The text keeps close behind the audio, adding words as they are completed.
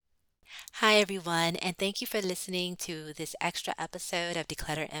Hi, everyone, and thank you for listening to this extra episode of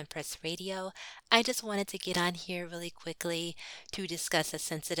Declutter Empress Radio. I just wanted to get on here really quickly to discuss a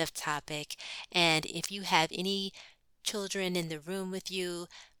sensitive topic. And if you have any children in the room with you,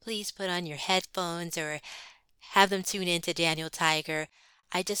 please put on your headphones or have them tune in to Daniel Tiger.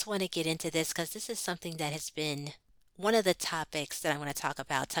 I just want to get into this because this is something that has been one of the topics that I want to talk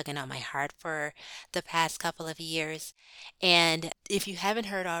about, tugging on my heart for the past couple of years. And if you haven't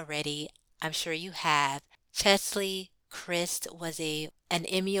heard already, I'm sure you have. Chesley Christ was an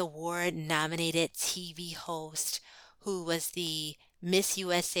Emmy Award nominated TV host who was the Miss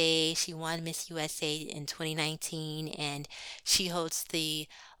USA. She won Miss USA in 2019, and she holds the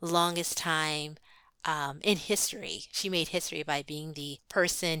longest time in history. She made history by being the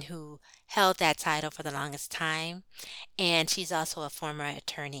person who held that title for the longest time, and she's also a former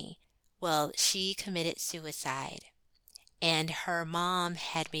attorney. Well, she committed suicide, and her mom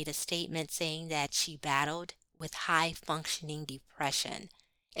had made a statement saying that she battled with high functioning depression.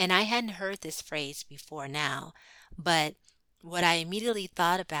 And I hadn't heard this phrase before now, but what I immediately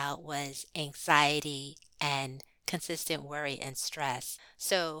thought about was anxiety and consistent worry and stress.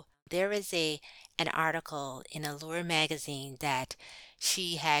 So there is an article in Allure magazine that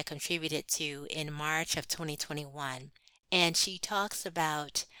she had contributed to in March of 2021, and she talks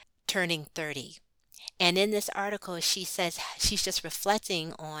about turning 30. And in this article, she says she's just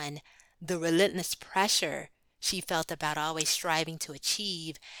reflecting on the relentless pressure she felt about always striving to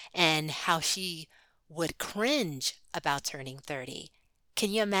achieve and how she would cringe about turning 30. Can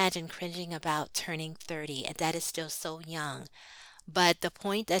you imagine cringing about turning 30? And that is still so young. But the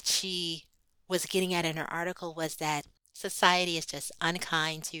point that she was getting at in her article was that society is just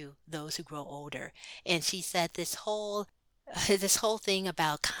unkind to those who grow older. And she said this whole thing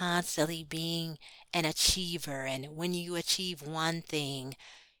about constantly being an achiever, and when you achieve one thing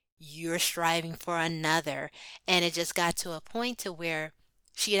you're striving for another, and it just got to a point to where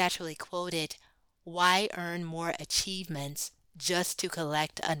she had actually quoted, why earn more achievements just to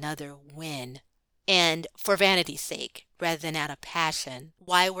collect another win, and for vanity's sake rather than out of passion?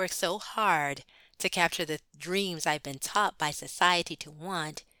 Why work so hard to capture the dreams I've been taught by society to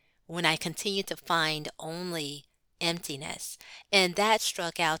want when I continue to find only emptiness? And that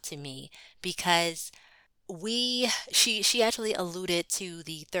struck out to me because she actually alluded to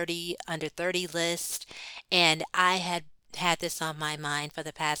the 30 under 30 list, and I had this on my mind for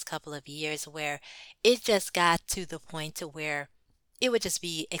the past couple of years where it just got to the point to where it would just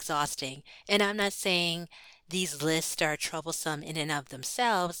be exhausting. And I'm not saying these lists are troublesome in and of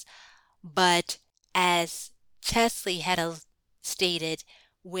themselves, but as Chesley had stated,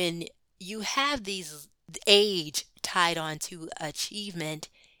 when you have these age tied on to achievement,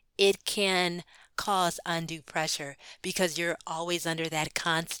 it can cause undue pressure because you're always under that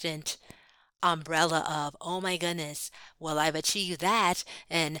constant umbrella of, oh my goodness, well, I've achieved that,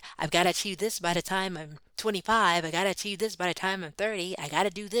 and I've got to achieve this by the time I'm 25. I got to achieve this by the time I'm 30. I got to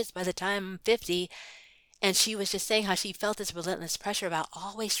do this by the time I'm 50. And she was just saying how she felt this relentless pressure about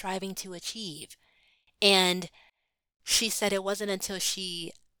always striving to achieve. And she said it wasn't until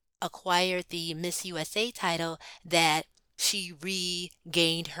she acquired the Miss USA title that she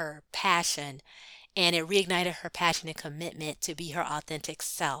regained her passion, and it reignited her passion and commitment to be her authentic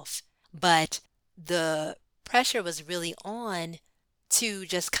self. But the pressure was really on to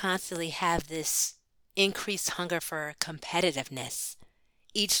just constantly have this increased hunger for competitiveness.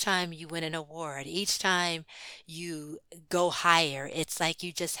 Each time you win an award, each time you go higher, it's like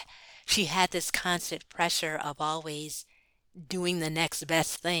she had this constant pressure of always doing the next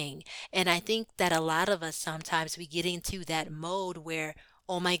best thing. And I think that a lot of us sometimes we get into that mode where,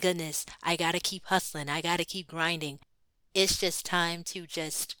 oh my goodness, I got to keep hustling, I got to keep grinding. It's just time to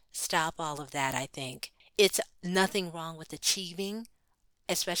just stop all of that, I think. It's nothing wrong with achieving,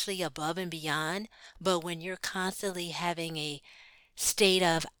 especially above and beyond, but when you're constantly having a state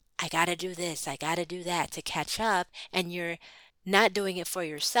of, I got to do this, I got to do that to catch up, and you're not doing it for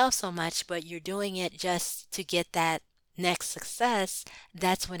yourself so much, but you're doing it just to get that next success,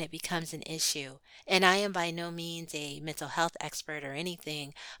 that's when it becomes an issue. And I am by no means a mental health expert or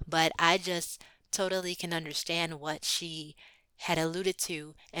anything, but I just totally can understand what she had alluded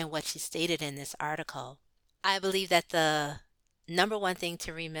to and what she stated in this article. I believe that the number one thing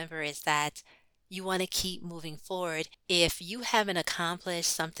to remember is that you want to keep moving forward. If you haven't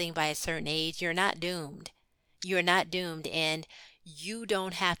accomplished something by a certain age, you're not doomed. You're not doomed, and you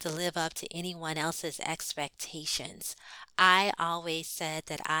don't have to live up to anyone else's expectations. I always said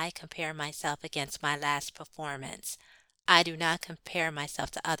that I compare myself against my last performance. I do not compare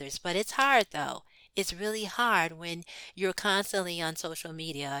myself to others, but it's hard though. It's really hard when you're constantly on social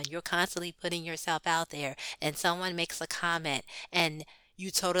media and you're constantly putting yourself out there and someone makes a comment and you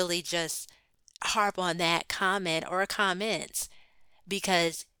totally just harp on that comment or comments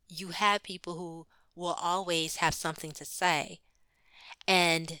because you have people who will always have something to say.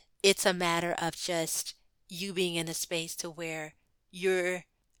 And it's a matter of just you being in a space to where you're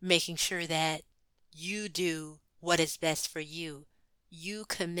making sure that you do what is best for you. You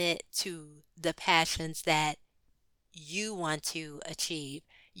commit to the passions that you want to achieve.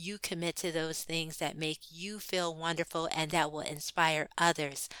 You commit to those things that make you feel wonderful and that will inspire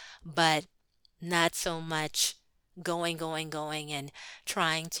others, but not so much going, and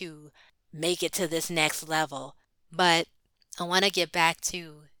trying to make it to this next level. But I want to get back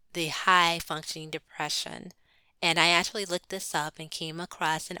to the high functioning depression. And I actually looked this up and came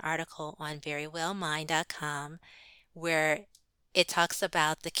across an article on verywellmind.com where it talks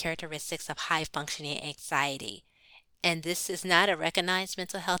about the characteristics of high functioning anxiety. And this is not a recognized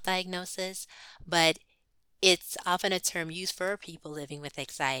mental health diagnosis, but it's often a term used for people living with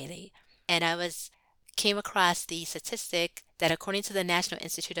anxiety. And I was came across the statistic that according to the National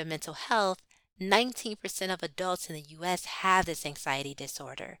Institute of Mental Health, 19% of adults in the US have this anxiety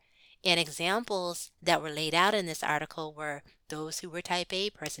disorder. And examples that were laid out in this article were those who were type A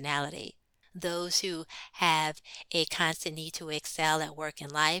personality, those who have a constant need to excel at work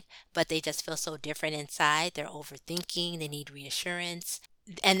and life, but they just feel so different inside. They're overthinking, they need reassurance,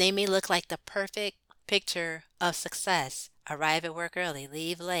 and they may look like the perfect picture of success. Arrive at work early,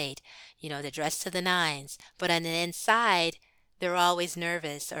 leave late, they're dressed to the nines, but on the inside, they're always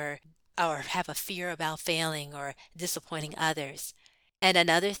nervous or have a fear about failing or disappointing others. And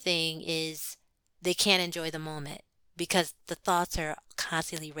another thing is they can't enjoy the moment because the thoughts are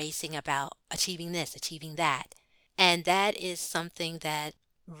constantly racing about achieving this, achieving that. And that is something that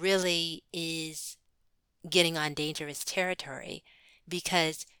really is getting on dangerous territory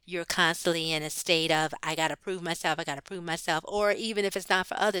because you're constantly in a state of, I got to prove myself, or even if it's not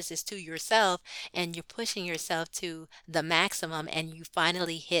for others, it's to yourself, and you're pushing yourself to the maximum, and you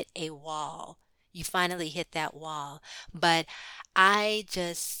finally hit a wall. You finally hit that wall. But I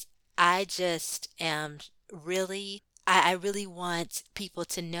just, I just am really, I really want people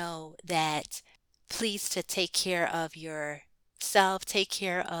to know that please to take care of yourself, take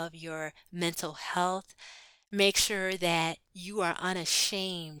care of your mental health. Make sure that you are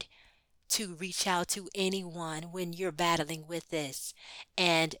unashamed to reach out to anyone when you're battling with this.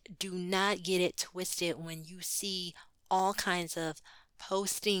 And do not get it twisted when you see all kinds of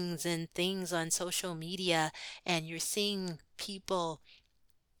postings and things on social media and you're seeing people,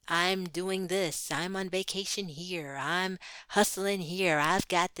 I'm doing this, I'm on vacation here, I'm hustling here, I've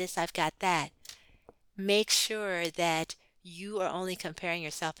got this, I've got that. Make sure that you are only comparing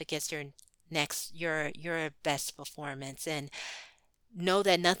yourself against your best performance, and know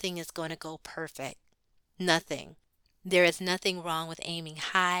that nothing is going to go perfect. Nothing. There is nothing wrong with aiming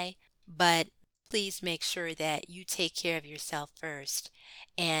high, but please make sure that you take care of yourself first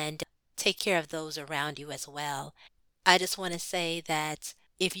and take care of those around you as well. I just want to say that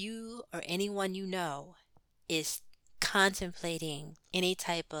if you or anyone you know is contemplating any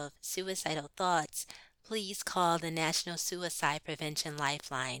type of suicidal thoughts, please call the National Suicide Prevention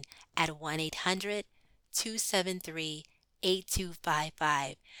Lifeline at 1 800 273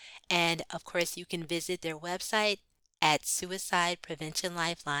 8255. And of course, you can visit their website at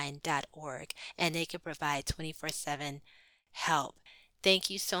suicidepreventionlifeline.org and they can provide 24/7 help. Thank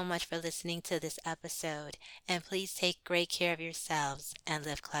you so much for listening to this episode, and please take great care of yourselves and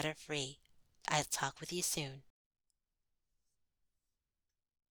live clutter free. I'll talk with you soon.